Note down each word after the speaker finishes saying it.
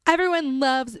Everyone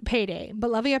loves payday,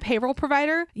 but loving a payroll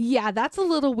provider? Yeah, that's a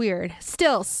little weird.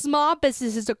 Still, small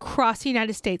businesses across the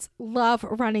United States love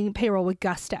running payroll with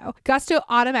Gusto. Gusto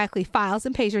automatically files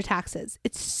and pays your taxes.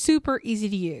 It's super easy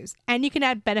to use, and you can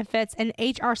add benefits and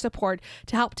HR support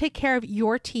to help take care of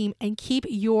your team and keep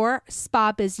your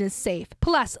spa business safe.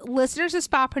 Plus, listeners of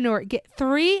Spapreneur get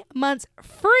 3 months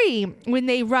free when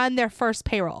they run their first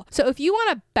payroll. So if you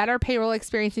want a better payroll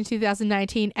experience in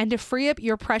 2019 and to free up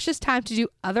your precious time to do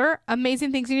other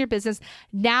amazing things in your business,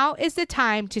 now is the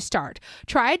time to start.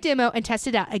 Try a demo and test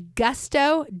it out at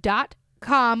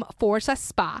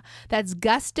gusto.com/spa. That's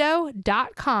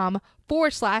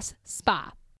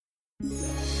gusto.com/spa.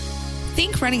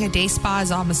 Think running a day spa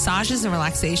is all massages and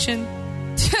relaxation?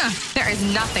 There is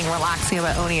nothing relaxing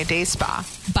about owning a day spa,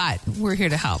 but we're here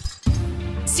to help.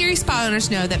 Serious spa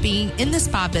owners know that being in the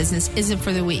spa business isn't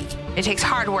for the weak. It takes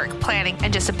hard work, planning,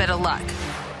 and just a bit of luck.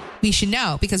 We should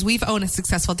know because we've owned a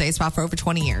successful day spa for over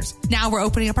 20 years. Now we're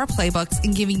opening up our playbooks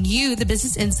and giving you the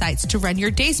business insights to run your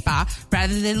day spa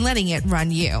rather than letting it run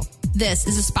you. This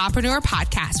is a Spapreneur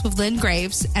podcast with Lynn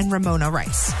Graves and Ramona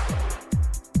Rice.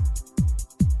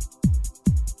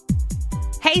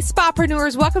 Hey,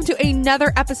 Spapreneurs, welcome to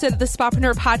another episode of the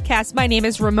Spapreneur podcast. My name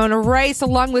is Ramona Rice.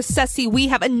 Along with Ceci, we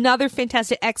have another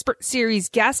fantastic expert series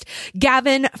guest,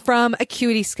 Gavin from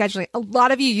Acuity Scheduling. A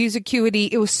lot of you use Acuity.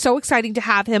 It was so exciting to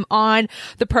have him on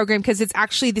the program because it's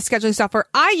actually the scheduling software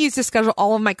I use to schedule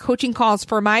all of my coaching calls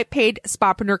for my paid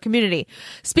Spapreneur community.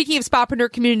 Speaking of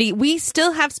Spapreneur community, we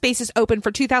still have spaces open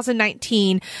for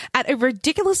 2019 at a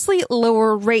ridiculously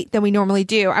lower rate than we normally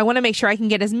do. I want to make sure I can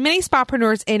get as many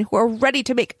Spapreneurs in who are ready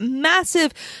to make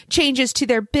massive changes to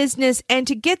their business and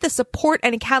to get the support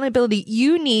and accountability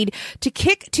you need to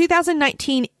kick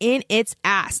 2019 in its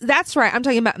ass. That's right. I'm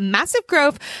talking about massive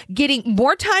growth, getting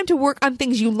more time to work on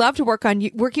things you love to work on,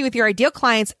 working with your ideal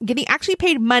clients, getting actually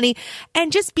paid money,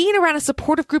 and just being around a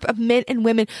supportive group of men and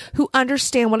women who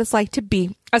understand what it's like to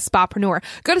be a Spapreneur.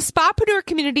 Go to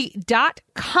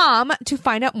spapreneurcommunity.com to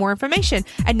find out more information.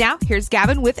 And now here's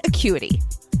Gavin with Acuity.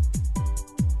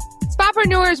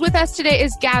 Spapreneurs, with us today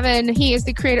is Gavin. He is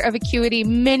the creator of Acuity.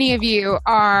 Many of you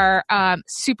are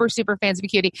super fans of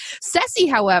Acuity. Ceci,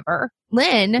 however,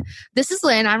 Lynn, this is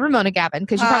Lynn. I'm Ramona Gavin,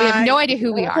 because you probably have no idea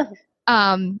who we are.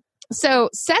 So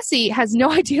Ceci has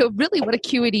no idea really what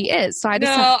Acuity is. So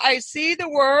I see the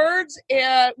words.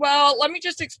 Well, let me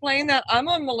just explain that I'm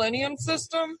a Millennium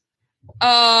System.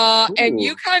 And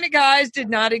you kind of guys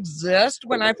did not exist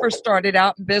when I first started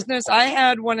out in business. I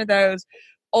had one of those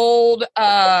old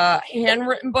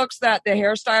handwritten books that the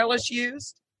hairstylists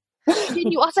used.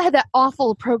 You also had that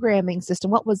awful programming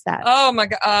system. What was that? Oh my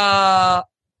God.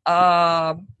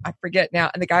 I forget now.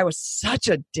 And the guy was such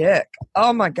a dick.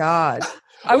 Oh my God.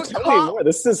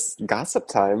 This is gossip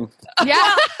time.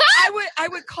 Yeah. I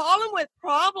would call him with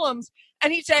problems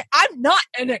and he'd say, "I'm not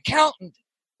an accountant."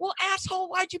 Well, asshole,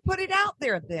 why'd you put it out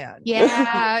there then?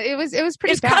 Yeah, it was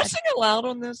pretty bad. Is cussing allowed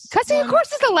on this? Cussing, of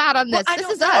course, is allowed on this. This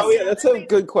is us. Oh, yeah, that's a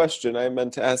good question. I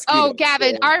meant to ask you. Oh,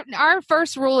 Gavin, our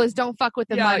first rule is don't fuck with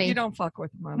the money. You don't fuck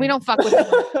with the money. We don't fuck with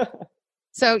the money.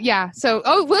 So, yeah. So,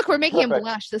 oh, look, we're making him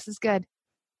blush. This is good.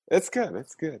 It's good.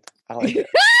 It's good. I like it.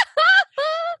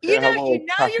 You're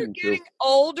getting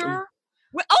older.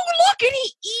 Well, oh, look, and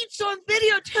he eats on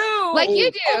video too. Like you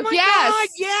do. Oh my God,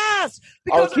 yes.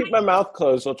 I'll keep my mouth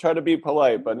closed. I'll try to be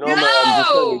polite, but normally I'm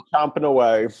just going to be chomping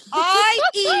away. I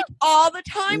eat all the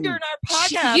time during our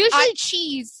podcast. Usually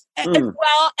cheese. And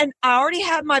I already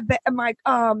had my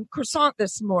croissant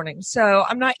this morning, so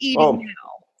I'm not eating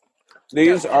now.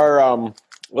 These are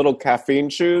little caffeine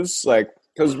chews,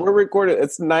 because we're recording.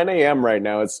 It's 9 a.m. right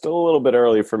now. It's still a little bit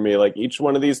early for me. Each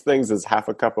one of these things is half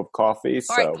a cup of coffee.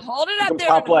 All right, hold it up there.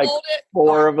 Pop hold it.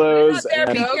 4 of those. Be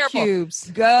careful.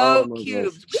 Cubes. Go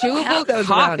cubes. Chewable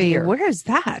coffee. Where is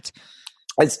that?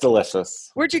 It's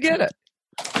delicious. Where'd you get it?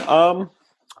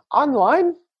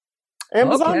 Online.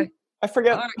 Amazon. Okay. I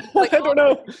forget. Right. I don't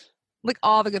know. Like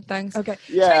all the good things. Okay.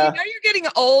 Yeah. So you're getting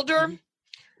older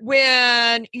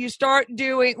when you start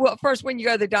doing, first when you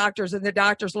go to the doctors and the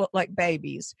doctors look like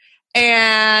babies.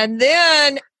 And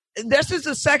then this is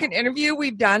the second interview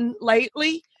we've done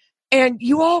lately. And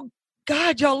y'all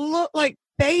look like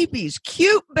babies,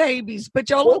 cute babies,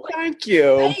 but y'all look like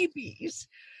babies.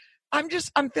 I'm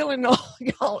feeling old,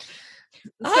 y'all.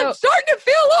 I'm starting to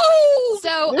feel old.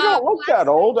 So you don't look that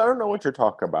old. I don't know what you're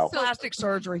talking about. Plastic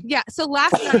surgery. Yeah. So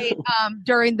last night,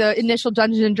 during the initial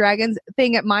Dungeons and Dragons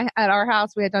thing at our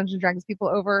house, we had Dungeons and Dragons people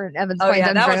over, and Evan's playing Dungeons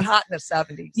and Dragons. That was hot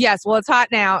in the 70s. Yes. Well, it's hot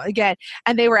now again.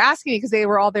 And they were asking me because they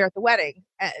were all there at the wedding,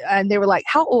 and they were like,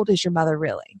 "How old is your mother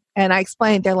really?" And I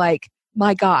explained. They're like,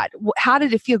 my God, how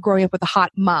did it feel growing up with a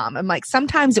hot mom? I'm like,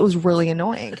 sometimes it was really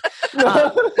annoying.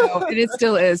 And it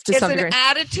still is to some degree. It's an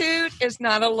attitude. It's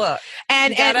not a look.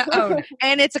 And own it.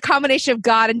 And it's a combination of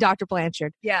God and Dr.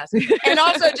 Blanchard. Yes. And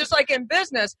also, just like in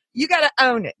business, you got to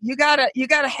own it. You got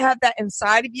to have that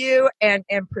inside of you and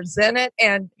present it.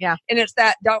 And it's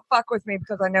that, don't fuck with me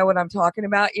because I know what I'm talking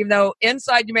about. Even though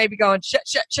inside you may be going shit.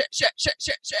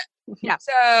 Yeah.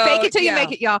 So fake it till you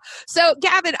make it, y'all. So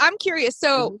Gavin, I'm curious.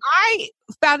 So I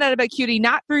found out about Cutie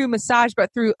not through massage,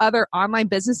 but through other online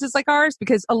businesses like ours,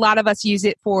 because a lot of us use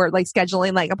it for like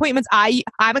scheduling like appointments. I'm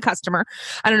a customer.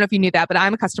 I don't know if you knew that, but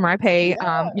I'm a customer. I pay.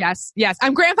 Yes.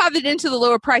 I'm grandfathered into the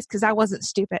lower price because I wasn't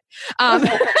stupid.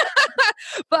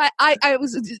 But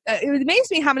it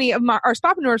amazed me how many of our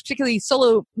spapreneurs, particularly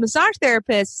solo massage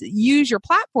therapists, use your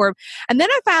platform. And then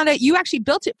I found out you actually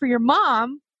built it for your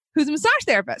mom, who's a massage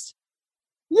therapist.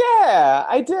 Yeah,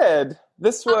 I did.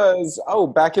 This was,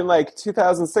 back in like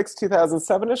 2006,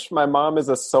 2007-ish. My mom is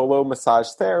a solo massage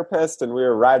therapist, and we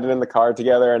were riding in the car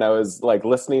together, and I was like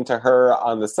listening to her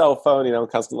on the cell phone,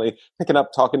 constantly picking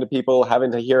up, talking to people,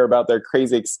 having to hear about their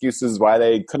crazy excuses why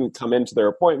they couldn't come into their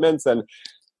appointments. And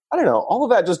I don't know, all of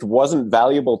that just wasn't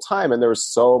valuable time. And there was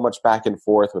so much back and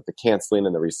forth with the canceling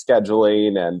and the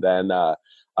rescheduling, and then,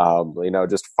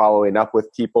 just following up with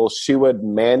people. She would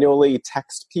manually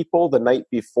text people the night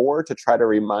before to try to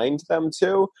remind them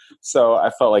to. So I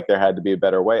felt like there had to be a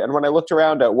better way. And when I looked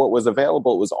around at what was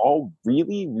available, it was all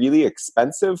really, really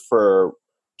expensive for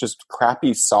just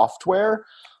crappy software.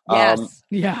 Yes.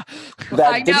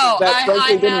 That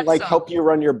frankly didn't help you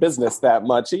run your business that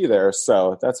much either.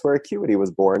 So that's where Acuity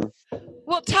was born.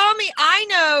 Well, Tommy, I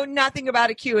know nothing about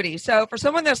Acuity. So for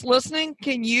someone that's listening,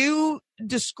 can you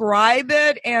describe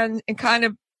it and kind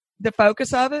of the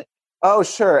focus of it? Oh,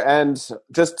 sure. And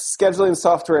just scheduling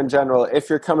software in general, if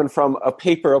you're coming from a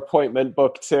paper appointment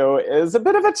book to, is a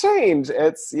bit of a change.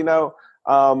 It's,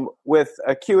 with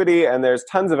Acuity, and there's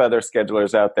tons of other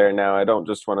schedulers out there now. I don't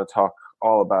just want to talk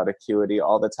all about Acuity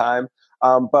all the time.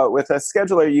 But with a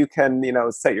scheduler, you can,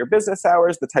 set your business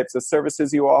hours, the types of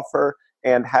services you offer,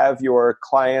 and have your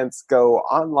clients go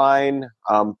online,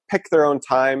 pick their own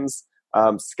times,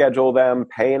 schedule them,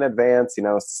 pay in advance,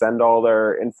 send all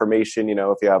their information,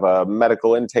 if you have a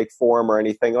medical intake form or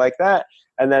anything like that,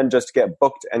 and then just get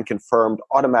booked and confirmed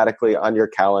automatically on your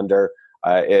calendar.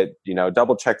 It,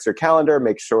 double checks your calendar,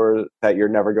 make sure that you're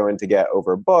never going to get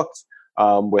overbooked.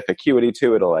 With Acuity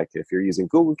too, it'll if you're using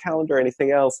Google Calendar or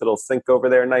anything else, it'll sync over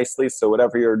there nicely. So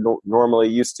whatever you're normally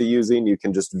used to using, you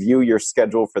can just view your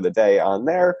schedule for the day on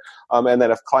there. And then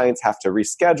if clients have to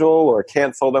reschedule or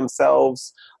cancel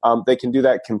themselves, they can do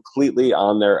that completely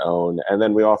on their own. And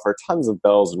then we offer tons of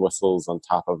bells and whistles on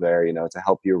top of there, to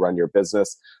help you run your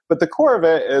business. But the core of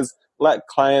it is let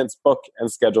clients book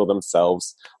and schedule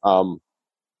themselves.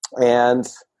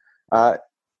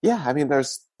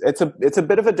 It's a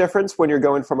bit of a difference when you're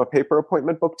going from a paper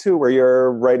appointment book to where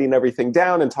you're writing everything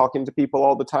down and talking to people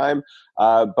all the time.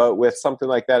 But with something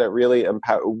like that, it really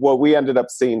what we ended up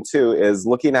seeing too is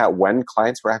looking at when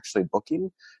clients were actually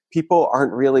booking. People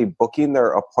aren't really booking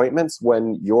their appointments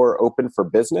when you're open for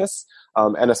business.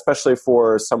 And especially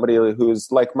for somebody who's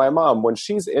like my mom, when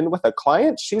she's in with a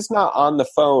client, she's not on the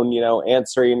phone,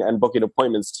 answering and booking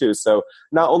appointments too. So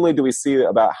not only do we see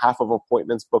about half of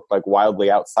appointments booked like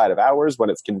wildly outside of hours when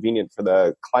it's convenient for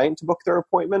the client to book their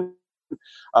appointment,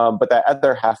 but that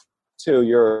other half too,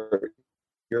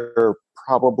 you're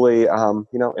probably, in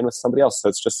with somebody else. So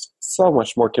it's just so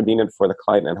much more convenient for the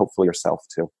client and hopefully yourself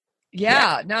too.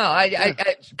 Yeah, no, I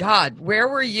God, where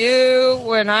were you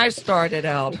when I started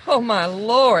out? Oh my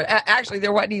Lord. Actually,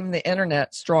 there wasn't even the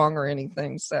internet strong or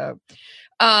anything. So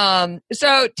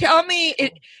tell me,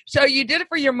 so you did it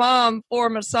for your mom for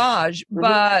massage,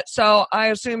 but so I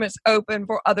assume it's open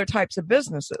for other types of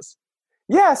businesses.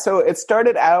 Yeah, so it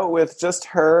started out with just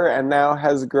her and now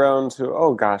has grown to,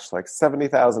 like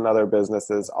 70,000 other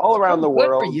businesses all around the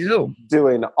world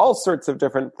doing all sorts of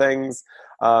different things.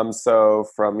 So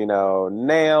from,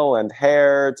 nail and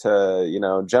hair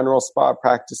to, general spa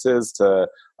practices to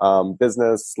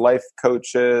business life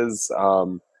coaches.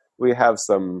 We have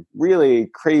some really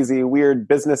crazy, weird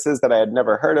businesses that I had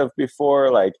never heard of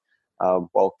before, like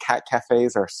cat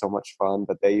cafes are so much fun,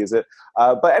 but they use it.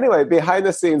 But anyway, behind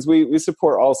the scenes, we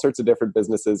support all sorts of different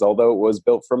businesses. Although it was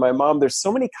built for my mom, there's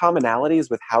so many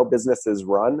commonalities with how businesses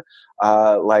run.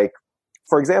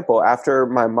 For example, after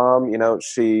my mom,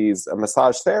 she's a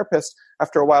massage therapist.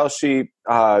 After a while, she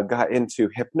got into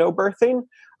hypnobirthing,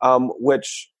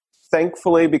 which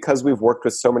thankfully, because we've worked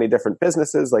with so many different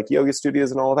businesses like yoga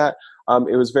studios and all that,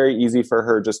 it was very easy for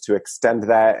her just to extend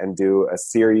that and do a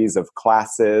series of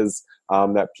classes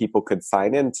that people could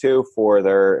sign into for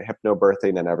their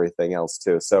hypnobirthing and everything else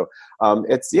too. So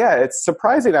it's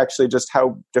surprising actually just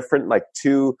how different like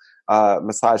two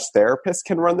massage therapists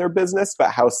can run their business,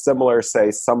 but how similar,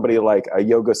 say, somebody like a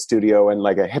yoga studio and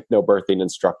like a hypnobirthing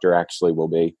instructor actually will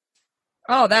be.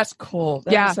 Oh, that's cool.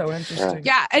 That's so interesting.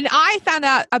 Yeah. And I found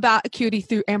out about Acuity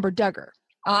through Amber Duggar.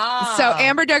 So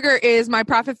Amber Duggar is my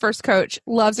Profit First coach,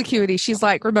 loves Acuity. She's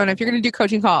like, Ramona, if you're going to do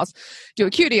coaching calls, do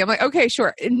Acuity. I'm like, okay,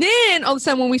 sure. And then all of a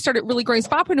sudden when we started really growing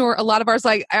Spapreneur, a lot of ours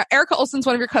like, Erica Olson's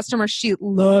one of your customers. She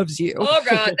loves you. Oh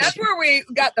God. That's where we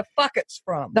got the Fuckets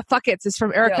from. The Fuckets is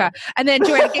from Erica. Yeah. And then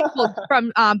Joanna Gable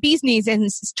from Bee's Knees in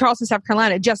Charleston, South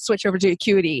Carolina, just switched over to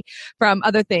Acuity from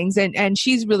other things. And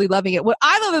she's really loving it. What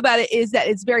I love about it is that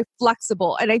it's very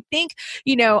flexible. And I think,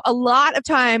 a lot of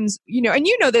times, and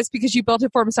you know this because you built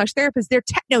it for massage therapists, they're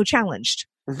techno challenged.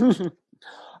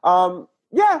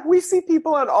 Yeah, we see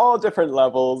people at all different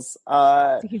levels.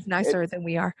 He's nicer than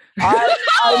we are. I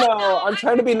know. I'm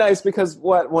trying to be nice because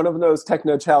one of those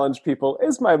techno challenge people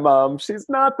is my mom. She's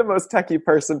not the most techie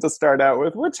person to start out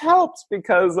with, which helps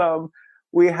because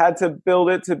we had to build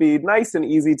it to be nice and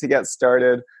easy to get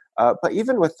started. But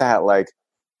even with that, like,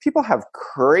 people have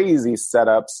crazy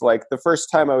setups. Like the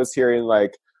first time I was hearing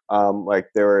like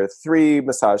there were 3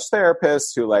 massage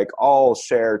therapists who like all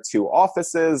share 2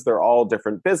 offices. They're all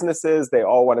different businesses. They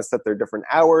all want to set their different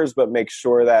hours, but make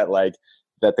sure that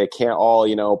that they can't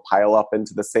all, pile up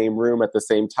into the same room at the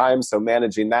same time. So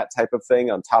managing that type of thing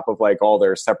on top of like all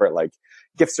their separate like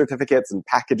gift certificates and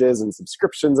packages and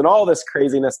subscriptions and all this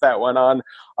craziness that went on,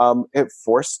 it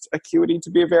forced Acuity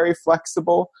to be very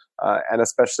flexible. And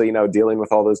especially, dealing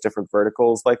with all those different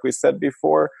verticals, like we said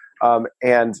before,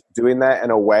 and doing that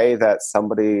in a way that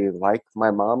somebody like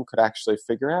my mom could actually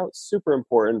figure out, super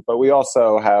important. But we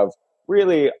also have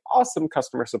really awesome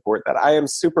customer support that I am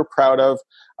super proud of,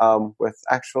 with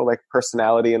actual like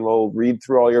personality, and we'll read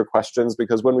through all your questions,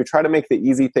 because when we try to make the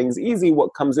easy things easy,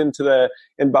 what comes into the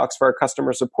inbox for our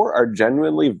customer support are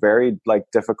genuinely very like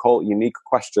difficult, unique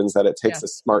questions that it takes a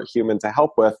smart human to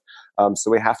help with.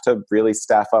 So we have to really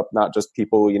staff up not just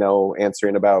people,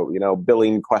 answering about,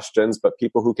 billing questions, but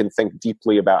people who can think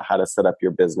deeply about how to set up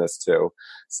your business too.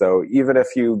 So even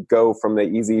if you go from the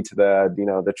easy to the,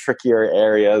 the trickier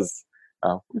areas,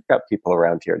 we've got people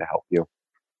around here to help you.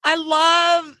 I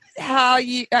love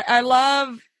I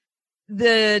love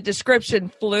the description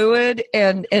fluid,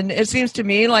 and it seems to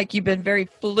me like you've been very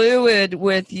fluid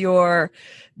with your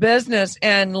business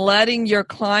and letting your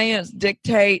clients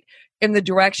dictate in the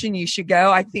direction you should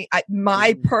go. I think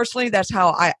personally, that's how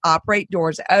I operate.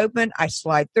 Doors open, I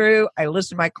slide through, I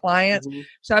listen to my clients. Mm-hmm.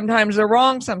 Sometimes they're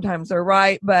wrong, sometimes they're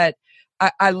right, but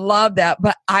I love that.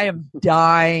 But I am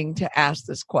dying to ask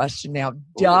this question now.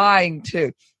 Dying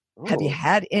to. Have you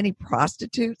had any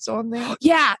prostitutes on there?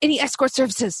 Yeah, any escort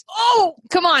services. Oh,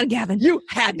 come on, Gavin. You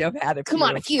had to have had a few. Come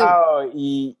on, a few. Oh,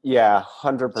 yeah,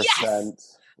 100%.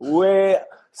 Yes!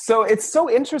 So it's so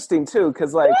interesting, too,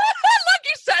 because, like... Look,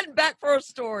 you sat back for a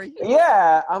story.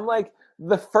 Yeah, I'm like,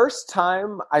 the first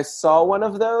time I saw one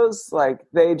of those, like,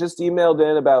 they just emailed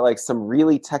in about, like, some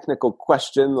really technical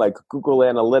question, like Google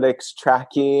Analytics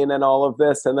tracking and all of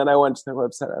this, and then I went to their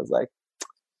website, I was like,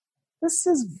 this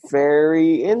is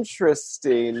very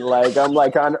interesting. Like, I'm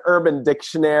like on Urban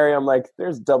Dictionary. I'm like,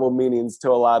 there's double meanings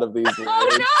to a lot of these words.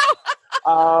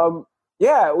 Oh,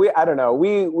 no! I don't know.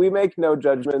 We make no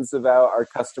judgments about our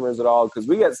customers at all, because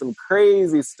we get some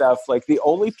crazy stuff. Like, the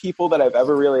only people that I've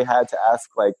ever really had to ask,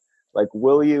 like,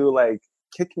 will you, like,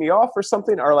 kick me off or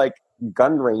something, are, like,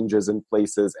 gun ranges in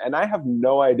places. And I have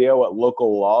no idea what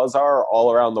local laws are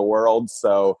all around the world,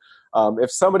 so...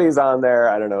 if somebody's on there,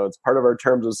 I don't know, it's part of our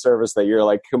terms of service that you're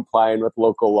like complying with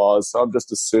local laws. So I'm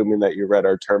just assuming that you read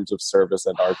our terms of service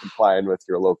and are complying with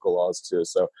your local laws too.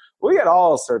 So we get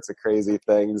all sorts of crazy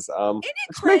things.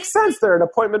 Which makes sense. They're an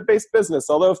appointment-based business.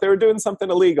 Although if they were doing something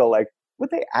illegal, like, would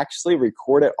they actually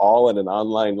record it all in an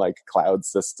online like cloud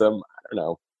system? I don't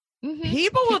know. Mm-hmm.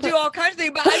 People will do all kinds of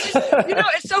things, but I just,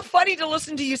 it's so funny to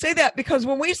listen to you say that, because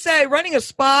when we say running a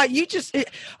spa,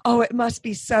 it must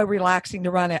be so relaxing to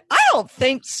run it. I don't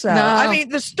think so. No. I mean,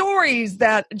 the stories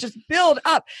that just build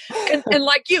up, and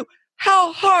like you,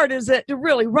 how hard is it to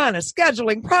really run a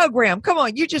scheduling program? Come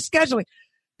on, you just scheduling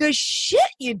the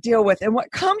shit you deal with and what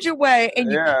comes your way,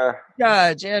 and you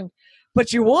judge,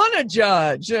 but you want to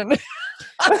judge, and.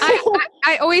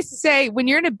 I always say, when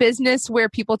you're in a business where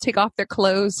people take off their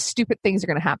clothes, stupid things are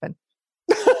going to happen.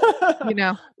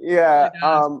 Yeah. Yeah.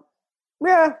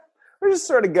 we just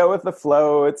sort of go with the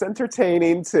flow. It's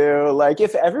entertaining too. Like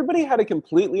if everybody had a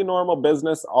completely normal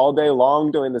business all day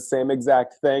long doing the same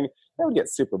exact thing, that would get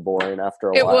super boring after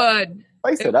a while. It would.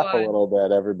 Spice it up a little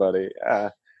bit, everybody.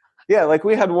 Yeah, like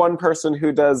we had one person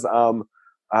who does,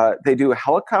 they do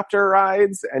helicopter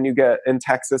rides and you get in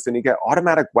Texas and you get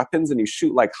automatic weapons and you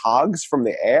shoot like hogs from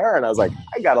the air. And I was like,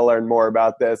 I got to learn more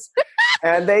about this.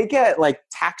 And they get like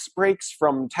tax breaks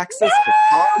from Texas. The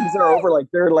hogs are over, like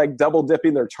they're like double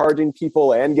dipping. They're charging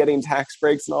people and getting tax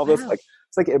breaks and all this. Like,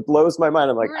 it's like, it blows my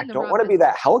mind. I'm like, I don't want to be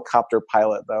that helicopter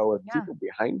pilot though with people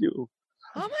behind you.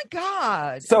 Oh my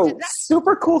God. So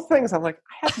super cool things. I'm like,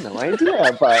 I have no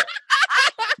idea, but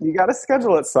you got to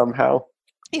schedule it somehow.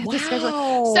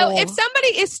 Wow. So if somebody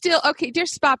is still, okay, dear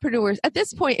spotpreneurs, at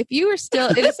this point, if you are still,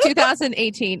 it is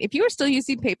 2018, if you are still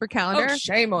using paper calendar,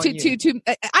 shame on you.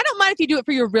 I don't mind if you do it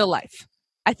for your real life.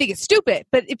 I think it's stupid,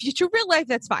 but if it's your real life,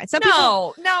 that's fine.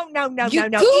 No.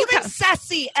 Even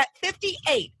Sassy at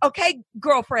 58, okay,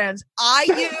 girlfriends,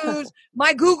 I use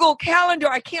my Google Calendar.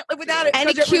 I can't live without it. And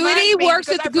Acuity works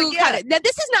with the Google Calendar. Now,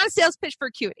 this is not a sales pitch for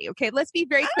Acuity, okay? Let's be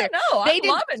very clear. I'm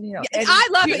loving him. I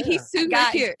love it. He's super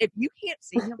cute. If you can't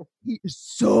see him, he is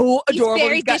so adorable. He's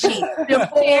very dishy.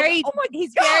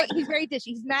 He's very dishy.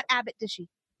 He's Matt Abbott dishy.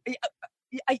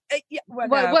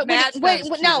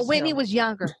 Whitney was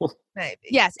younger. Maybe.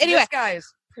 Yes. Anyway, this guy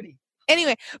is pretty.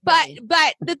 Anyway, but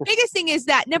the biggest thing is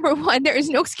that, number one, there is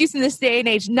no excuse in this day and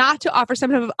age not to offer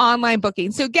some type of online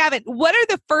booking. So, Gavin, what are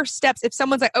the first steps if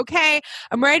someone's like, okay,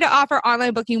 I'm ready to offer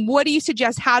online booking? What do you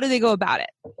suggest? How do they go about it?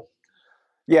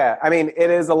 Yeah, I mean, it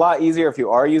is a lot easier if you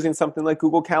are using something like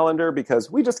Google Calendar because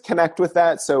we just connect with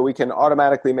that so we can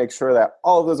automatically make sure that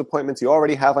all of those appointments you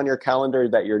already have on your calendar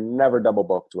that you're never double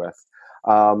booked with.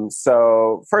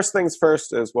 So first things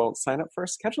first is, sign up for a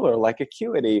scheduler like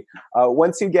Acuity.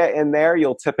 Once you get in there,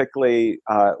 you'll typically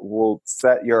will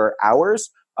set your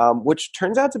hours, which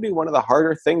turns out to be one of the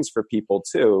harder things for people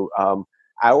too.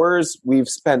 Hours, we've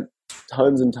spent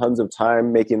tons and tons of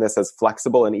time making this as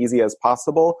flexible and easy as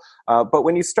possible. But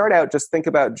when you start out, just think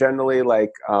about generally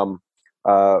like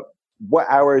what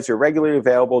hours you're regularly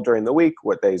available during the week,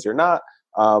 what days you're not,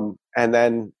 and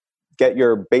then get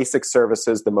your basic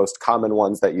services, the most common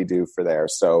ones that you do for there.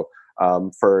 So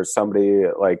for somebody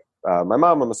like my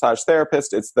mom, a massage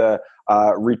therapist, it's the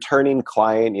returning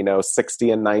client,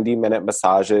 60 and 90-minute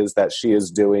massages that she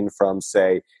is doing from,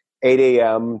 say, 8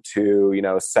 a.m.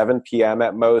 to, 7 p.m.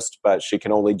 at most, but she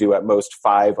can only do at most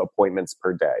 5 appointments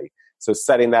per day. So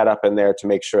setting that up in there to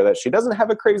make sure that she doesn't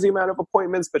have a crazy amount of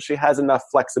appointments, but she has enough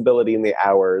flexibility in the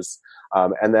hours,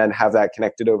 and then have that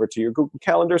connected over to your Google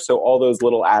Calendar. So all those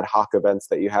little ad hoc events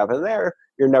that you have in there,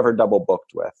 you're never double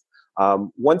booked with.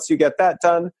 Once you get that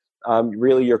done,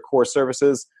 really your core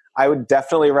services, I would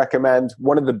definitely recommend,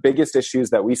 one of the biggest issues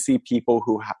that we see people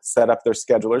who set up their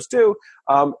schedulers do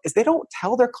is they don't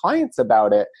tell their clients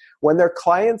about it. When their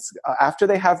clients, after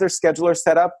they have their scheduler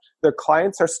set up, their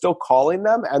clients are still calling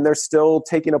them and they're still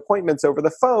taking appointments over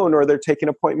the phone, or they're taking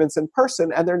appointments in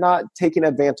person, and they're not taking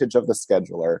advantage of the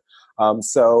scheduler.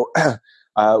 So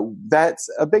that's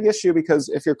a big issue, because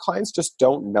if your clients just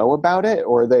don't know about it,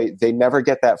 or they never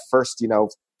get that first,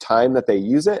 time that they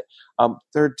use it,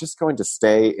 they're just going to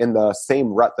stay in the same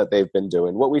rut that they've been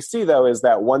doing. What we see, though, is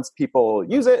that once people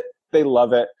use it, they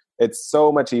love it. It's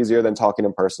so much easier than talking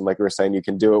in person. Like we were saying, you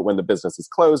can do it when the business is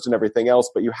closed and everything else,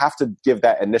 but you have to give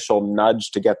that initial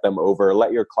nudge to get them over.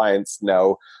 Let your clients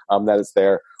know that it's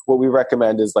there. What we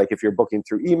recommend is, like, if you're booking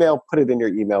through email, put it in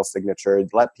your email signature.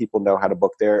 Let people know how to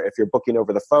book there. If you're booking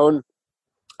over the phone,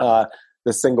 the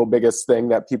single biggest thing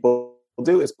that people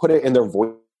do is put it in their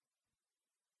voicemail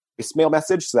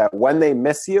message, so that when they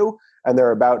miss you and they're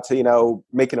about to,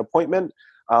 make an appointment,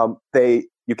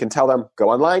 you can tell them, go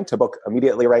online to book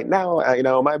immediately right now at,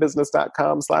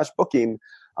 mybusiness.com/booking.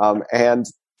 And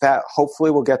that hopefully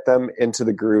will get them into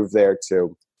the groove there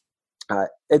too.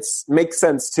 It makes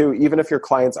sense too, even if your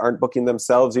clients aren't booking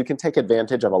themselves, you can take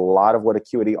advantage of a lot of what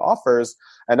Acuity offers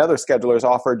and other schedulers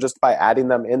offer just by adding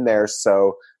them in there,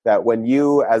 so that when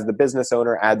you, as the business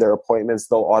owner, add their appointments,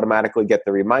 they'll automatically get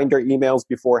the reminder emails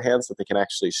beforehand, so they can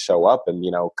actually show up and,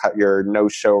 cut your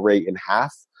no-show rate in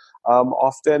half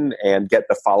often, and get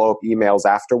the follow-up emails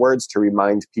afterwards to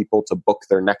remind people to book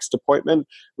their next appointment,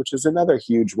 which is another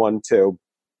huge one too.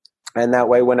 And that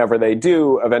way, whenever they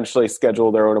do eventually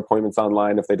schedule their own appointments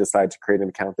online, if they decide to create an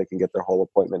account, they can get their whole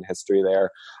appointment history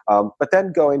there. But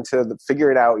then going to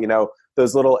figure it out,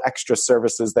 those little extra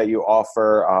services that you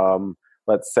offer.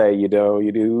 Let's say you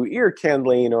do ear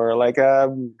candling, or like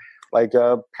like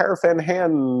a paraffin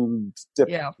hand dip,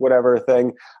 whatever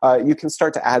thing, you can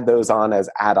start to add those on as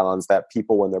add-ons that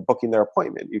people, when they're booking their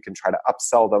appointment, you can try to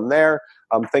upsell them there.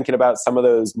 Thinking about some of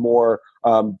those more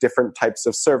different types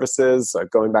of services,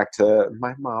 going back to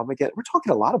my mom again. We're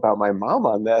talking a lot about my mom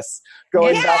on this.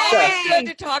 It's good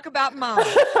to talk about mom.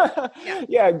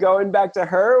 Going back to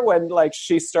her when like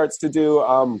she starts to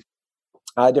do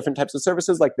different types of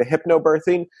services like the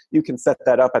hypnobirthing. You can set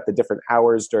that up at the different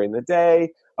hours during the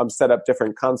day, set up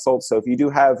different consults. So if you do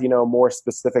have, more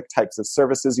specific types of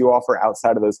services you offer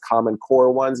outside of those common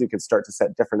core ones, you can start to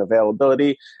set different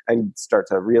availability and start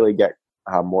to really get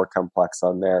more complex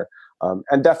on there.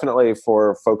 And definitely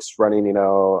for folks running,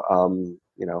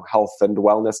 health and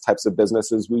wellness types of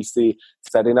businesses, we see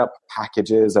setting up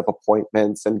packages of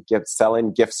appointments and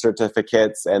selling gift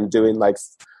certificates and doing like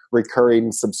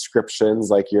recurring subscriptions,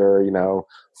 like your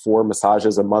 4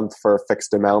 massages a month for a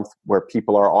fixed amount where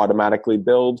people are automatically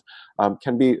billed,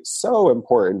 can be so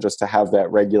important just to have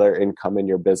that regular income in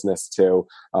your business too.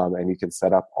 And you can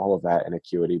set up all of that in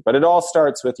Acuity. But it all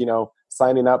starts with,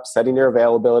 signing up, setting your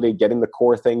availability, getting the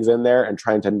core things in there, and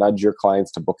trying to nudge your clients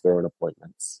to book their own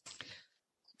appointments.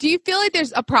 Do you feel like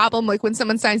there's a problem, like when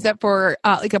someone signs up for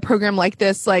like a program like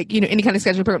this, like, any kind of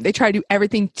scheduling program, they try to do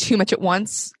everything too much at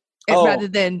once? Rather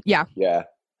than,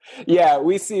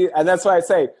 we see, and that's why I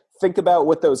say, think about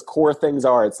what those core things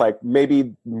are. It's like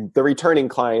maybe the returning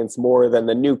clients more than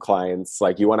the new clients.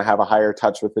 Like you want to have a higher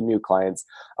touch with the new clients.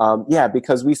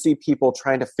 Because we see people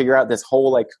trying to figure out this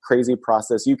whole like crazy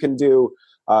process. You can do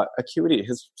Acuity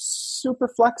is super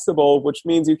flexible, which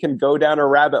means you can go down a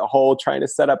rabbit hole trying to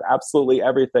set up absolutely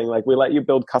everything. Like we let you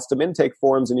build custom intake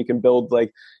forms, and you can build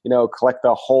like, collect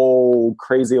the whole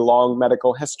crazy long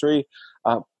medical history.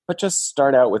 But just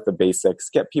start out with the basics,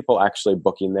 get people actually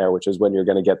booking there, which is when you're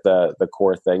going to get the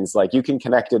core things. Like you can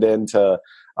connect it into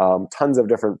tons of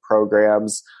different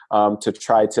programs to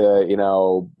try to,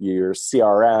 your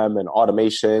CRM and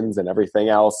automations and everything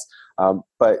else.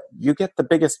 But you get the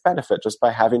biggest benefit just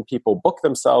by having people book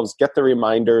themselves, get the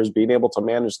reminders, being able to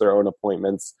manage their own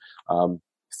appointments,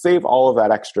 save all of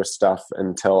that extra stuff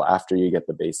until after you get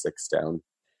the basics down.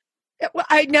 Well,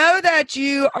 I know that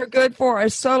you are good for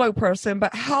a solo person,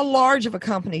 but how large of a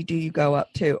company do you go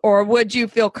up to, or would you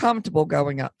feel comfortable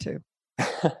going up to?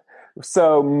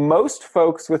 So most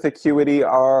folks with Acuity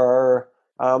are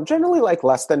generally like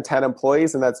less than 10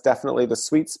 employees, and that's definitely the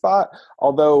sweet spot.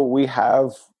 Although we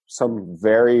have some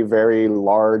very, very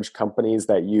large companies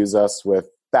that use us with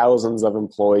thousands of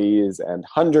employees and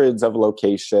hundreds of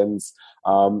locations.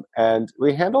 And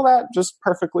we handle that just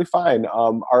perfectly fine.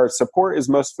 Our support is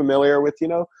most familiar with,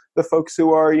 the folks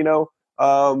who are,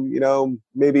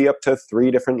 maybe up to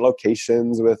 3 different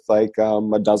locations with like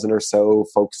a dozen or so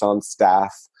folks on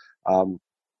staff. And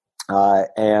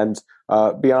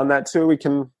beyond that too, we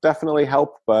can definitely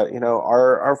help, but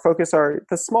our focus are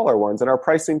the smaller ones, and our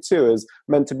pricing too is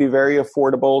meant to be very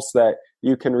affordable so that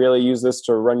you can really use this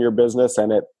to run your business,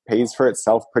 and it pays for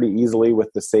itself pretty easily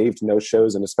with the saved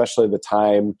no-shows, and especially the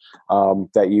time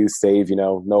that you save,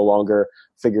 no longer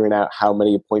figuring out how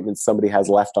many appointments somebody has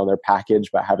left on their package,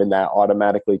 but having that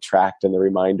automatically tracked in the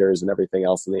reminders and everything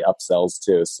else in the upsells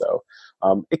too. So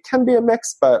it can be a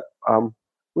mix, but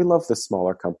we love the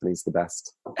smaller companies the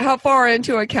best. How far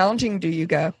into accounting do you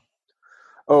go?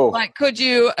 Like, could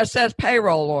you assess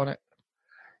payroll on it?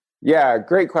 Yeah,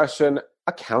 great question.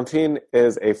 Accounting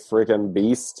is a freaking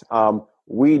beast.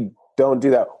 We don't do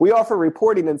that. We offer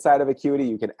reporting inside of Acuity.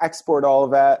 You can export all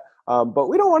of that. But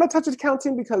we don't want to touch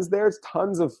accounting because there's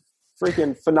tons of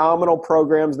freaking phenomenal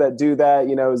programs that do that,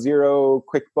 Xero,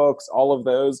 QuickBooks, all of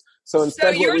those. So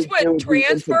instead, yours would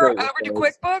transfer over to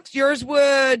QuickBooks? Yours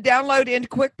would download into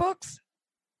QuickBooks?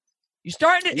 You're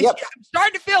starting to, I'm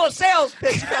starting to feel a sales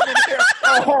pitch coming here.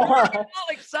 I'm all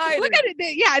excited. Look at it.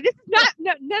 Yeah, this is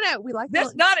not, no. We like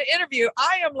this. Not an interview.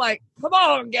 I am like, come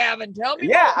on, Gavin, tell me.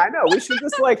 Yeah, more. I know. We should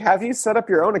just have you set up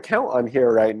your own account on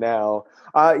here right now.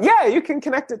 You can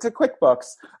connect it to QuickBooks.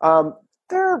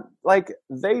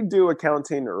 They do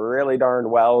accounting really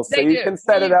darn well. So you can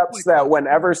set it up so that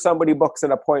whenever somebody books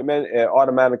an appointment, it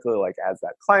automatically adds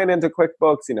that client into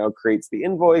QuickBooks, creates the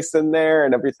invoice in there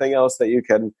and everything else that you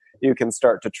can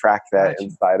start to track that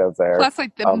inside of there. Plus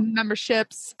the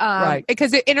memberships,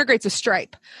 because it integrates with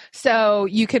Stripe. So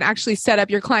you can actually set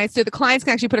up your clients. So the clients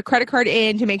can actually put a credit card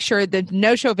in to make sure the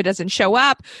no-show, if it doesn't show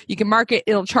up, you can mark it.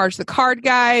 It'll charge the card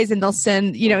guys, and they'll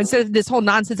send, instead of this whole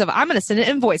nonsense of, I'm going to send an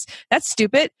invoice. That's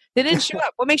stupid. They didn't show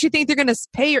up. What makes you think they're going to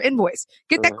pay your invoice?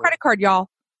 Get that credit card, y'all.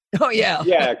 Oh, yeah.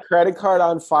 Yeah, credit card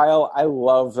on file. I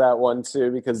love that one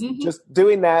too, because just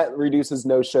doing that reduces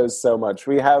no-shows so much.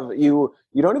 We have you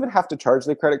don't even have to charge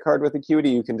the credit card with Acuity.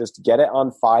 You can just get it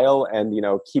on file and,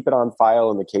 keep it on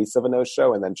file in the case of a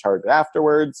no-show and then charge it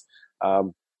afterwards.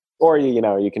 Or,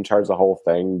 you can charge the whole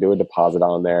thing, do a deposit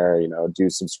on there, do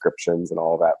subscriptions and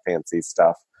all that fancy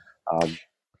stuff.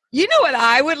 You know what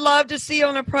I would love to see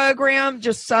on a program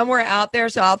just somewhere out there?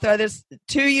 So I'll throw this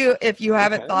to you if you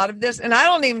haven't thought of this. And I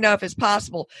don't even know if it's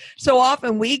possible. So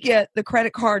often we get the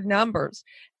credit card numbers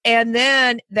and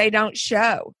then they don't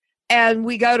show. And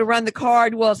we go to run the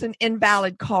card. Well, it's an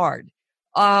invalid card.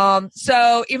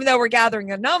 So even though we're gathering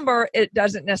a number, it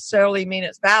doesn't necessarily mean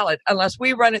it's valid unless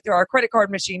we run it through our credit card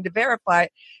machine to verify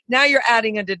it. Now you're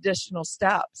adding an additional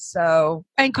step.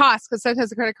 And cost, because sometimes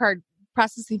the credit card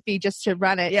processing fee just to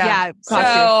run it. Yeah. So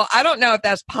I don't know if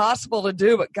that's possible to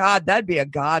do, but God, that'd be a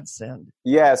godsend.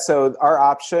 Yeah. So our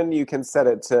option, you can set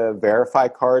it to verify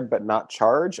card, but not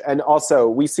charge. And also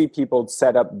we see people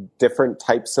set up different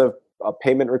types of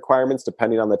payment requirements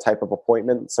depending on the type of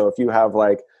appointment. So if you have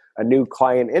like a new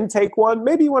client intake one,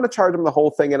 maybe you want to charge them the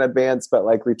whole thing in advance, but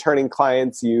like returning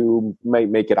clients, you might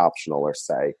make it optional or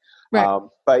say. Right.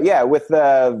 But yeah, with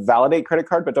the validate credit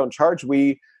card, but don't charge,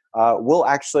 we'll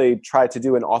actually try to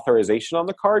do an authorization on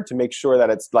the card to make sure that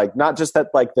it's like not just that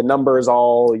like the numbers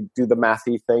all do the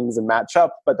mathy things and match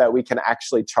up, but that we can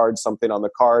actually charge something on the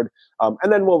card.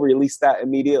 And then we'll release that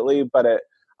immediately,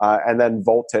 and then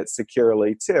vault it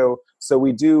securely too. So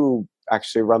we do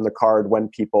actually run the card when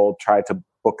people try to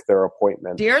book their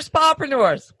appointment. Dear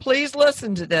Spapreneurs, please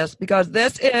listen to this because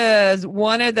this is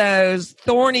one of those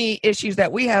thorny issues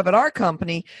that we have at our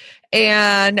company.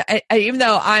 And even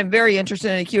though I'm very interested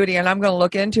in Acuity and I'm going to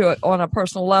look into it on a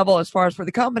personal level as far as for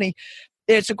the company,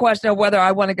 it's a question of whether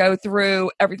I want to go through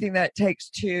everything that it takes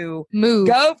to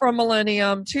go from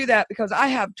Millennium to that because I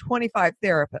have 25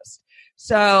 therapists.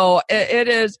 So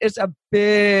it's a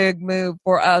big move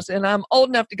for us. And I'm old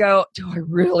enough to go, do I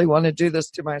really want to do this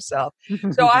to myself?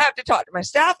 So I have to talk to my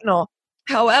staff and all.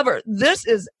 However, this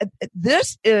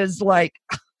is like,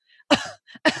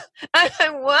 I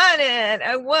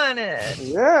want it.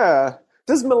 Yeah.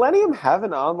 Does Millennium have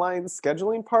an online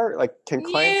scheduling part? Like, can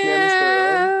clients manage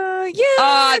their own?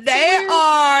 Yeah. They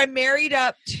are married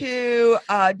up to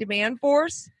Demand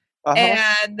Force.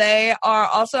 And they are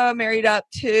also married up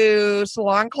to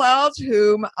Salon Clouds,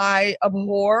 whom I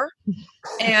abhor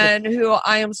and who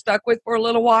I am stuck with for a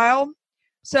little while.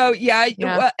 So,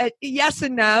 yes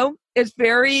and no. It's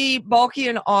very bulky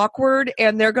and awkward,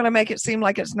 and they're going to make it seem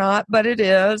like it's not, but it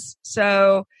is.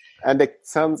 So, and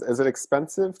is it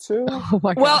expensive too? Oh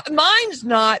my God. Well, mine's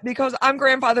not because I'm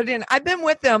grandfathered in. I've been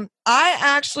with them. I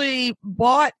actually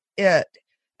bought it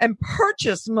and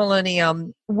purchased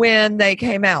Millennium when they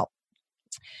came out.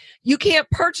 You can't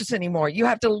purchase anymore. You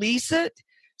have to lease it.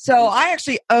 So I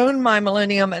actually own my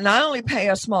Millennium and I only pay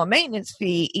a small maintenance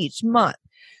fee each month.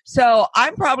 So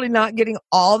I'm probably not getting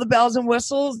all the bells and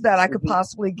whistles that I could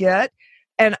possibly get.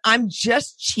 And I'm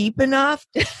just cheap enough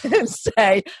to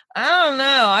say, I don't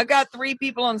know. I've got 3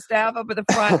 people on staff up at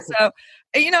the front. So,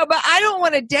 but I don't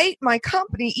want to date my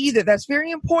company either. That's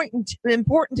very important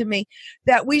to me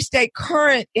that we stay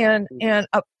current and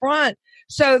up front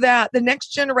so that the next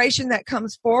generation that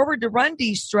comes forward to run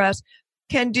De-Stress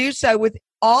can do so with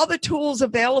all the tools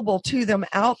available to them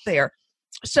out there.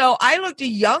 So I look to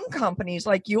young companies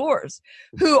like yours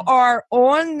who are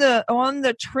on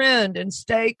the trend and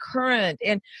stay current,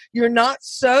 and you're not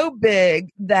so big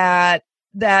that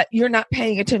you're not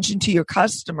paying attention to your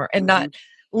customer and not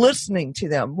listening to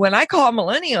them. When I call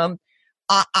Millennium,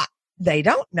 they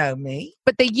don't know me,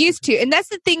 but they used to. And that's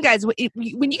the thing, guys.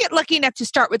 When you get lucky enough to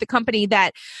start with a company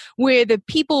where the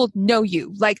people know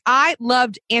you, like I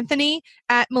loved Anthony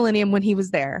at Millennium when he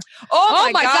was there. Oh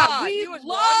my God. We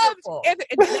loved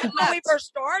Anthony when we first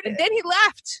started. And then he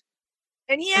left.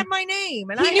 And he had my name.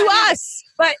 And he knew us.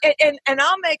 But and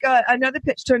I'll make another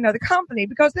pitch to another company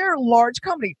because they're a large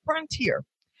company, Frontier.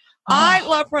 I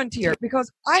love Frontier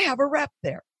because I have a rep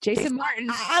there. Jason Martin.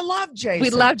 I love Jason. We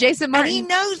love Jason Martin. And he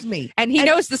knows me. And he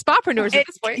knows the Spapreneurs at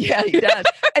this point. Yeah, he does.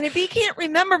 And if he can't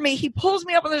remember me, he pulls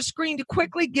me up on the screen to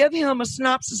quickly give him a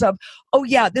synopsis of, oh,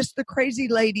 yeah, this is the crazy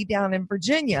lady down in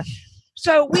Virginia.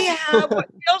 So we have what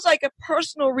feels like a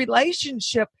personal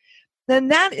relationship. Then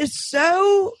that is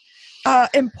so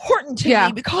important to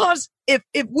me because if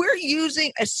we're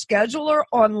using a scheduler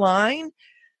online,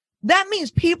 that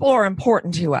means people are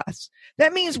important to us.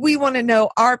 That means we want to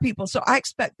know our people. So I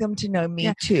expect them to know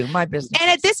me too, my business. And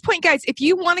at this point, guys, if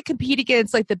you want to compete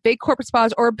against like the big corporate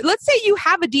spas, or let's say you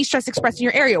have a De-Stress Express in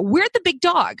your area, we're the big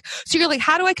dog. So you're like,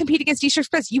 how do I compete against De-Stress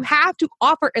Express? You have to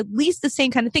offer at least the same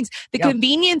kind of things. The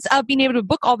convenience of being able to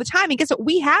book all the time. And guess what?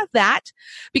 We have that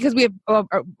because we have a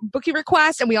booking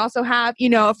request, and we also have,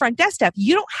 a front desk staff.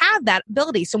 You don't have that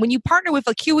ability. So when you partner with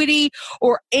Acuity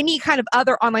or any kind of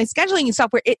other online scheduling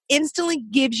software, it instantly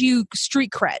gives you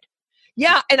street cred.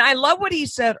 Yeah, and I love what he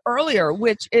said earlier,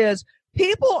 which is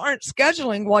people aren't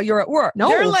scheduling while you're at work. No.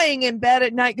 They're laying in bed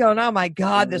at night going, oh my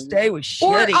God, this day was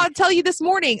shitty. Or I'll tell you, this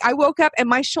morning, I woke up and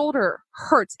my shoulder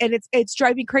hurts and it's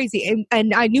driving me crazy.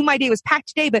 And I knew my day was packed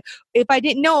today, but if I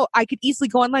didn't know, I could easily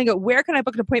go online and go, where can I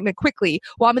book an appointment quickly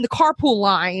while I'm in the carpool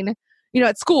line,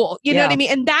 at school? You know what I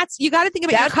mean? And you got to think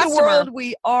about your customer. That's the world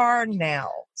we are now.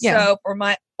 Yeah. So for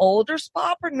my older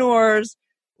spapreneurs,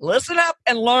 listen up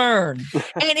and learn.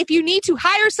 And if you need to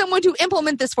hire someone to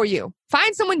implement this for you,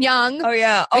 find someone young. Oh,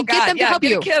 yeah. Oh, and God. get them to help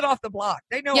get you. a kid off the block.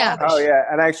 They know all this Oh, shit. yeah.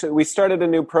 And actually, we started a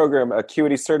new program,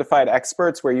 Acuity Certified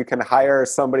Experts, where you can hire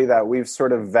somebody that we've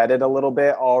sort of vetted a little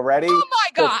bit already. Oh, my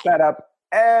God. To set up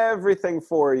everything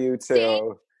for you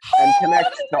too. And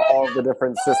connect to all of the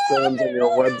different systems in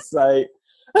your website.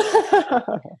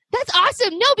 That's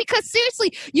awesome. No, because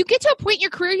seriously, you get to a point in your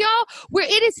career, y'all, where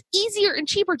it is easier and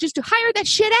cheaper just to hire that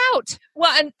shit out.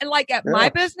 Well, and like at my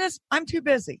business, I'm too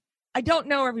busy. I don't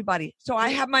know everybody. So I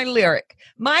have my Lyric.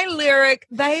 My Lyric,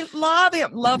 they love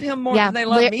him more than they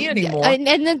love me anymore.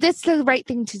 And that's the right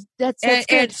thing to, that's good.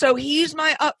 And so he's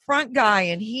my upfront guy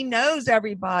and he knows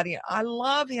everybody. I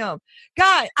love him.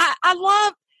 God, I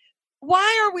love,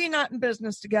 why are we not in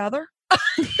business together?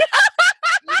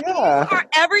 Yeah. You are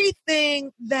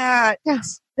everything that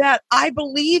I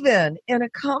believe in a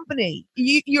company.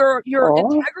 Your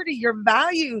integrity, your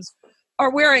values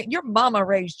are where your mama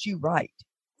raised you right.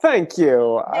 Thank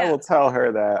you. Yeah. I will tell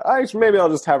her that. Maybe I'll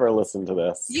just have her listen to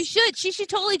this. You should. She should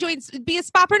totally be a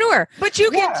spapreneur. But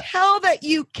you can tell that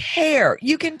you care.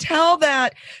 You can tell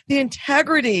that the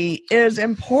integrity is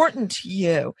important to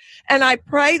you. And I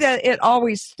pray that it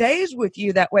always stays with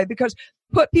you that way, because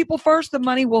put people first, the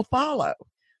money will follow.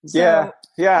 So,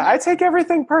 yeah. I take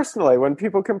everything personally. When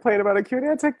people complain about Acuity,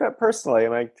 I take that personally.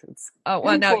 And it's no,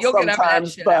 you'll get over that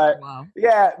shit after a while.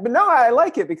 Yeah, but no, I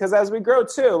like it because as we grow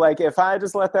too, like if I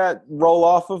just let that roll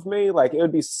off of me, like it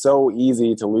would be so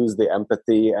easy to lose the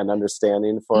empathy and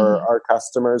understanding for our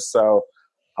customers. So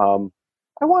I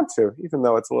want to, even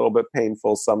though it's a little bit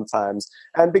painful sometimes.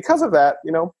 And because of that,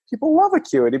 people love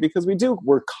Acuity because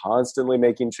we're constantly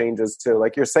making changes too.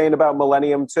 Like you're saying about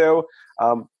Millennium too.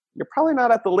 You're probably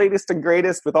not at the latest and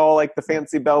greatest with all like the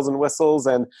fancy bells and whistles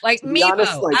and like Mevo.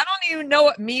 Honest, I don't even know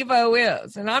what Mevo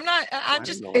is, and I'm not.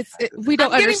 We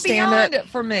don't understand it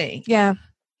for me. Yeah.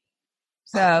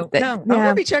 So I'm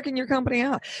gonna be checking your company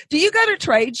out. Do you go to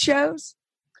trade shows?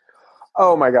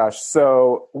 Oh my gosh!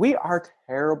 So we are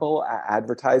terrible at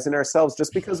advertising ourselves,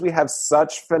 just because we have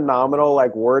such phenomenal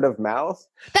like word of mouth.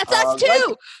 That's us too.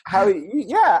 Like how you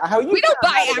we don't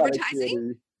buy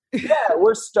advertising. Yeah,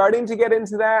 we're starting to get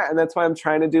into that, and that's why I'm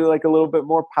trying to do like a little bit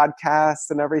more podcasts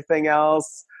and everything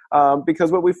else. Because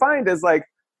what we find is like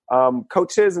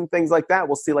coaches and things like that,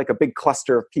 we'll see like a big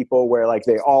cluster of people where like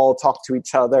they all talk to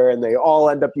each other and they all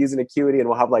end up using Acuity, and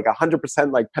we'll have like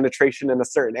 100% like penetration in a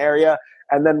certain area,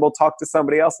 and then we'll talk to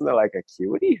somebody else and they're like,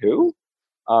 Acuity, who?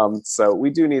 So we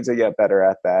do need to get better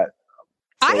at that.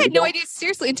 I had no idea,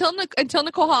 seriously, until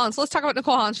Nicole Hollins. So let's talk about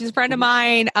Nicole Hollins. She's a friend of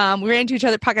mine. We ran into each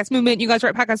other at Podcast Movement. You guys were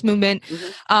at Podcast Movement.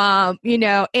 And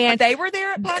they were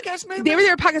there at Podcast Movement? They were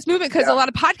there at Podcast Movement because a lot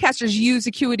of podcasters use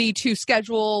Acuity to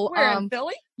schedule. Where, in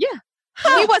Philly? Yeah.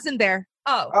 He wasn't there.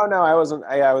 Oh, no, I wasn't.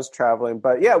 I was traveling.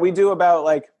 But yeah, we do about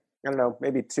like, I don't know,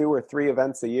 maybe 2 or 3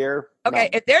 events a year.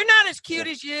 Okay, if they're not as cute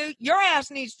as you, your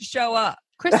ass needs to show up.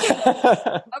 Kristen.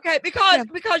 Okay,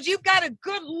 because you've got a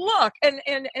good look and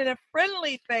a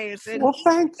friendly face. And well,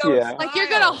 thank you. Like you're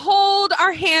going to hold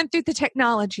our hand through the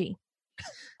technology.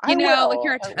 And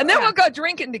then we'll go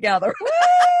drinking together.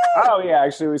 Oh yeah,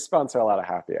 actually we sponsor a lot of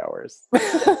happy hours.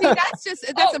 See,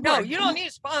 that's no, you don't need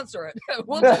to sponsor it.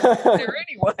 We'll just there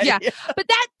anyway. Yeah. But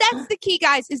that's the key,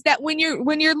 guys, is that when you're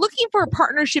looking for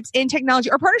partnerships in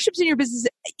technology or partnerships in your business,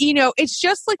 it's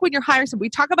just like when you're hiring someone. We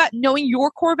talk about knowing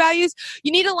your core values.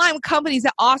 You need to align with companies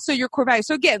that also your core values.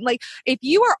 So again, like if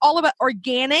you are all about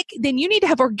organic, then you need to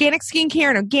have organic skincare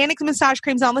and organic massage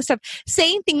creams, all this stuff.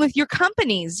 Same thing with your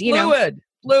companies, Fluid.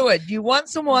 fluid. You want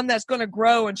someone that's going to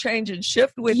grow and change and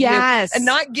shift with you and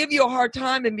not give you a hard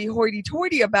time and be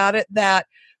hoity-toity about it that,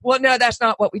 well, no, that's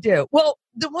not what we do. Well,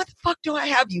 then what the fuck do I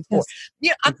have you for?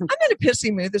 Yeah, I'm in a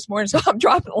pissy mood this morning, so I'm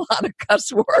dropping a lot of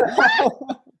cuss words.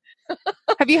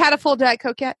 Have you had a full Diet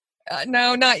Coke yet?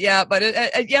 No, not yet.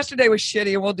 But yesterday was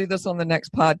shitty, and we'll do this on the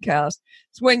next podcast.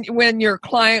 It's when your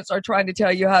clients are trying to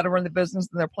tell you how to run the business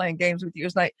and they're playing games with you.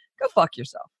 It's like, go fuck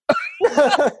yourself.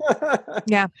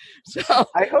 Yeah. So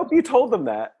I hope you told them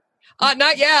that.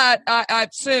 not yet. I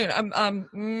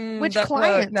soon. Which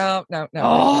client? No.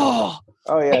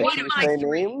 Oh yeah. One of my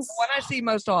three names. What I see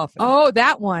most often. Oh,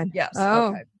 that one. Yes. Oh.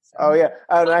 Okay. So, Oh yeah.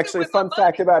 And actually, with my fun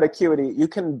fact about Acuity: you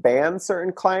can ban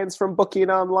certain clients from booking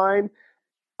online.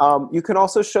 You can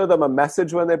also show them a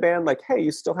message when they ban, like, "Hey,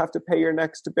 you still have to pay your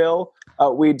next bill."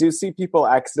 We do see people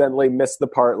accidentally miss the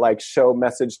part, like, show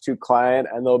message to client,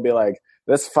 and they'll be like,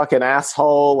 "This fucking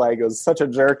asshole, like, it was such a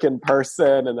jerk in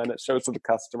person," and then it shows to the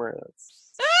customer.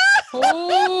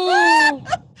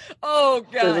 Oh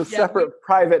God! There's a separate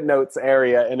private notes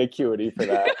area in Acuity for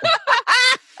that.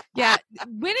 Yeah.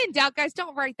 When in doubt, guys,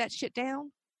 don't write that shit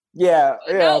down. Yeah.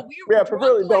 No,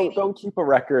 Preferably don't keep a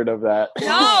record of that.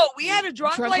 No, we had a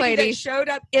drunk lady that showed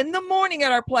up in the morning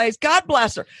at our place. God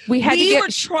bless her. We were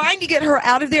trying to get her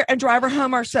out of there and drive her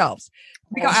home ourselves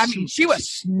because she was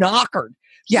snockered.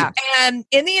 Yeah, and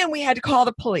in the end, we had to call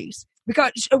the police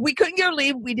because we couldn't get her to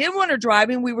leave. We didn't want her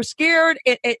driving. We were scared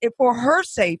for her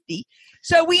safety,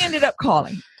 so we ended up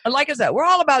calling. And like I said, we're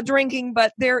all about drinking,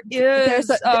 but there is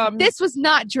this was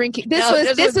not drinking. This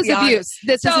was abuse.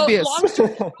 This is abuse. Long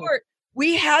story short,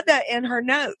 we had that in her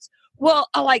notes. Well,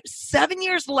 like 7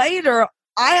 years later,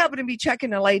 I happened to be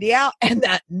checking a lady out, and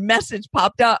that message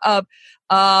popped up of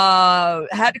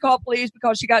had to call police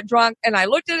because she got drunk. And I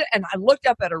looked at it, and I looked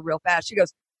up at her real fast. She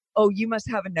goes, "Oh, you must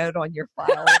have a note on your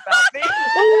file about me."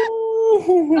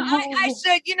 I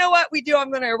said, "You know what we do?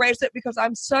 I'm going to erase it because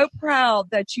I'm so proud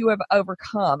that you have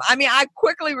overcome." I mean, I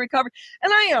quickly recovered,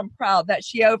 and I am proud that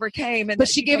she overcame. And but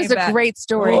she gave us a great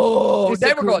story. Oh,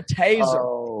 they were going to tase her.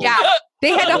 Oh. Yeah, they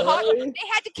had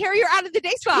to carry her out of the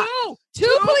day spa.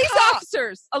 Two police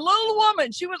officers, a little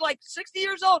woman. She was like 60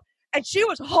 years old, and she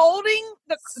was holding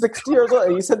the 60 years old.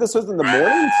 And you said this was in the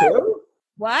morning too?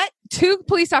 What? Two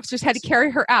police officers had to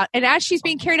carry her out. And as she's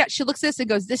being carried out, she looks at this and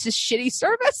goes, "This is shitty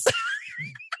service."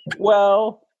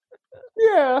 Well,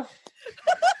 yeah.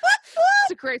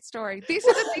 It's a great story. These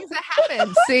are the things that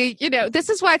happen. See, this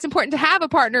is why it's important to have a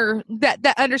partner that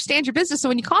understands your business. So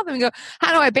when you call them and go,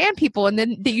 "How do I ban people?" And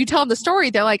then you tell them the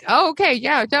story, they're like, "Oh, okay.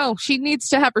 Yeah, no, she needs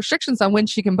to have restrictions on when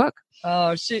she can book."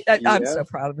 Oh, I'm so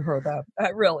proud of her, though.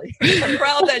 Really. I'm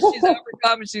proud that she's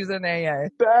overcome and she's in AA.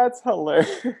 That's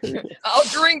hilarious. I'll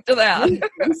drink to that.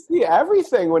 You see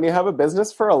everything when you have a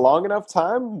business for a long enough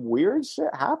time. Weird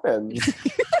shit happens.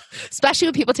 Especially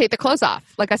when people take their clothes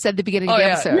off. Like I said at the beginning of the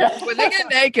episode. Yeah. When they get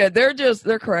naked,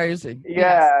 they're crazy.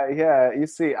 Yeah. You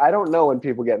see, I don't know when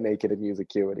people get naked in Music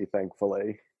Acuity,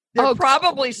 thankfully. They're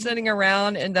probably sitting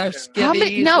around in their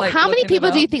skivvies. How many people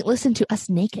do you think listen to us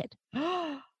naked?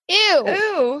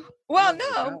 Ew. Well,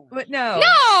 no. But no.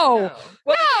 No.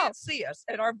 Well, they can't see us,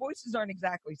 and our voices aren't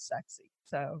exactly sexy.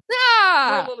 So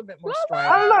we're a little bit more straight.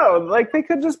 I don't know. Like, they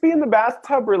could just be in the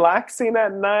bathtub relaxing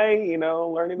at night, learning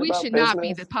about business. We should not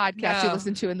be the podcast you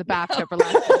listen to in the bathtub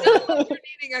relaxing. You're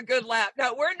needing a good lap.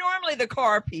 No, we're normally the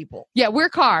car people. Yeah, we're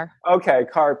car. Okay,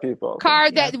 car people.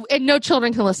 And no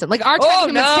children can listen. Like, our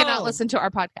children cannot listen to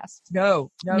our podcast.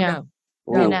 No. No.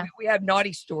 We have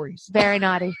naughty stories. Very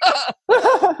naughty.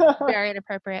 Very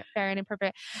inappropriate. Gavin,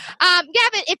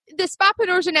 if the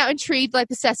spapreneurs are now intrigued like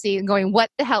the Ceci and going, "What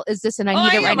the hell is this?" and I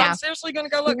need it right now. I'm seriously going to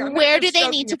go look. Where do they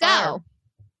need to go?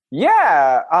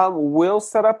 Yeah, we'll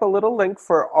set up a little link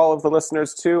for all of the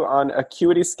listeners too on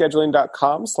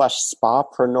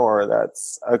acuityscheduling.com/spapreneur.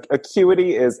 That's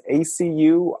Acuity is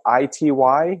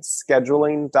ACUITY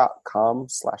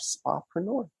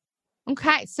scheduling.com/spapreneur.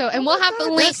 Okay, so and we'll have the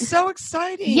link. That's so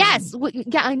exciting. Yes,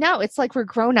 yeah, I know. It's like we're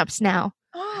grown-ups now.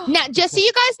 Now, just so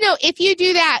you guys know, if you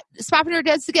do that, Spapreneur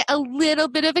does get a little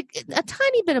bit of a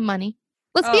tiny bit of money.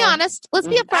 Let's be honest. Let's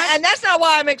be upfront. And that's not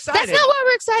why I'm excited. That's not why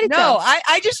we're excited, No, though.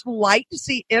 I just like to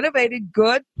see innovative,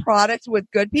 good products with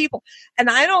good people. And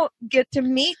I don't get to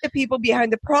meet the people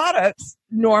behind the products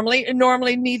normally, and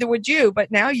normally neither would you, but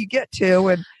now you get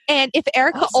to. And if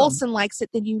Erica Olson likes it,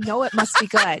 then you know it must be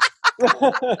good.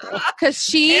 Because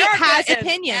she has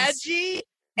opinions. Edgy,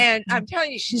 and I'm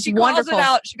telling you, she wonderful. calls it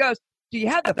out. She goes, "Do you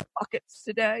have the buckets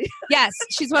today?" Yes,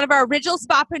 she's one of our original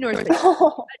spapreneurs.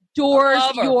 Adores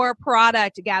your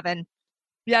product, Gavin.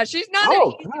 Yeah, she's not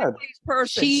an easy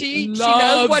person. She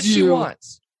knows what she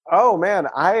wants. Oh man,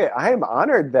 I am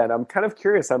honored then. I'm kind of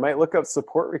curious. I might look up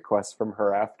support requests from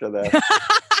her after this.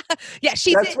 Yeah,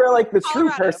 that's where like the true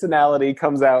personality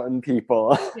comes out in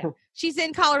people. Yeah. She's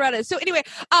in Colorado. So anyway,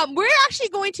 we're actually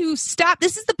going to stop.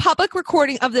 This is the public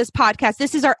recording of this podcast.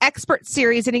 This is our expert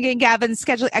series. And again, Gavin's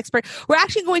scheduling expert. We're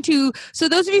actually going to, so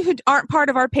those of you who aren't part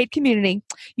of our paid community,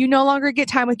 you no longer get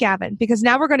time with Gavin because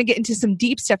now we're going to get into some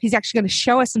deep stuff. He's actually going to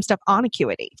show us some stuff on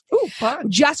Acuity. Ooh, fun.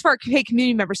 Just for our paid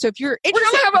community members. So if you're interested,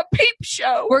 we're going to have a peep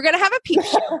show. We're going to have a peep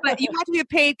show, but you have to be a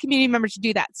paid community member to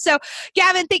do that. So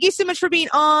Gavin, thank you so much for being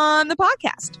on the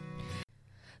podcast.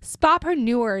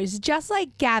 Spapreneurs, just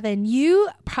like Gavin, you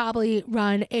probably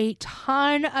run a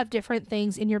ton of different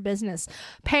things in your business.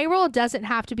 Payroll doesn't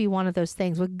have to be one of those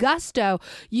things. With Gusto,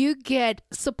 you get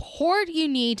support you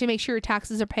need to make sure your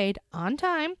taxes are paid on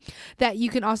time, that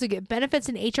you can also get benefits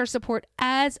and HR support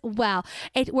as well.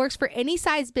 It works for any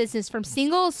size business from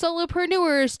single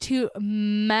solopreneurs to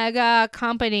mega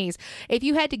companies. If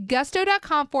you head to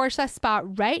gusto.com/spa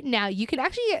right now, you can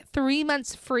actually get 3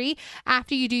 months free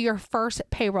after you do your first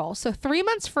payroll. So 3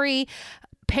 months free,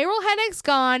 payroll headaches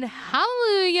gone,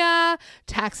 hallelujah,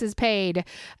 taxes paid.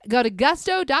 Go to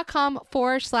gusto.com/spa.